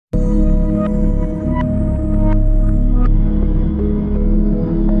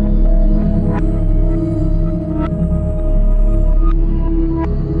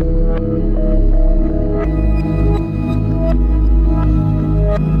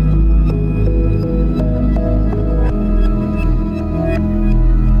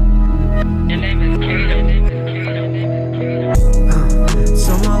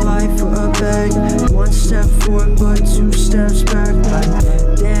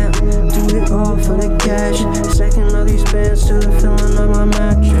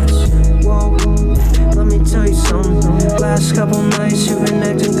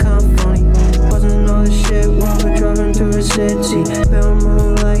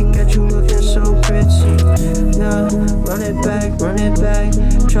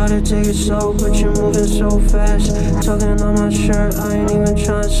to take it slow, but you're moving so fast. Tugging on my shirt, I ain't even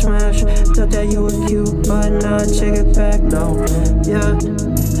trying to smash. Thought that you were cute, but now I take it back, no. Yeah,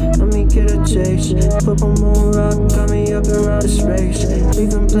 let me get a taste. Purple moon rock got me up in outer space.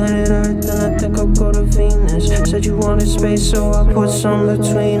 Leaving planet Earth, and I think I'll go to Venus. Said you wanted space, so I put some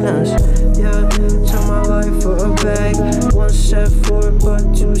between us. Yeah, turn my life for a bag. One step forward,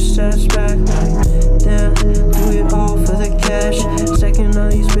 but two steps back. Damn, do it all for the cash. Second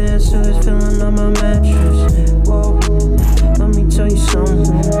of these bands till it's filling up my mattress. Whoa, let me tell you something.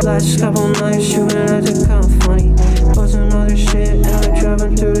 Last couple nights shooting at the kinda funny. Buzzing all this shit and we're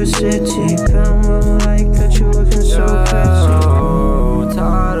driving through the city. Found one like that you looking so fancy. Oh,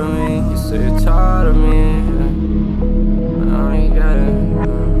 tired of me, you say you're tired of me. I ain't got it,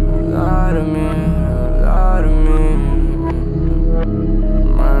 lie to me, lie to me.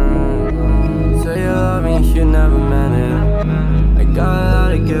 Man, say you love me, you never meant it. I got a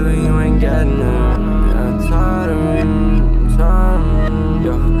lot of giving, you ain't getting it. I'm tired of me, I'm tired of me.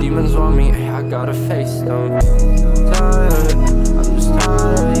 Yo, demons want me, hey, I gotta face them. Tired of it, I'm just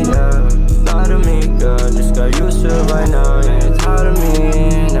tired of it, yeah. Lie to me, girl, just got used to it by now. Yeah, you're tired of me,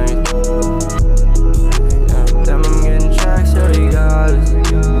 now you damn, I'm getting tracks, regardless.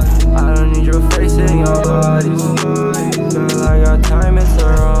 I don't need your face in your bodies. Girl, I got time, it's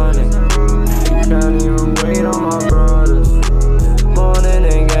ironic. You can't even wait on my brothers. Morning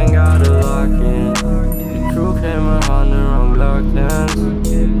again, gotta lock in. The crew came around the wrong block dance.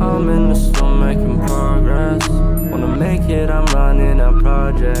 I'm in the store making progress. Wanna make it, I'm running out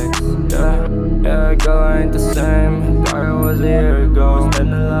projects. Yeah, girl, I ain't the same. Thought it was a year ago.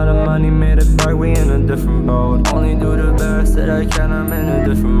 Spent a lot of money, made it back, we in a different boat. Only do the best that I can, I'm in a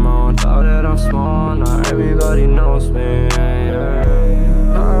different mode. Thought that I'm small, now everybody knows me.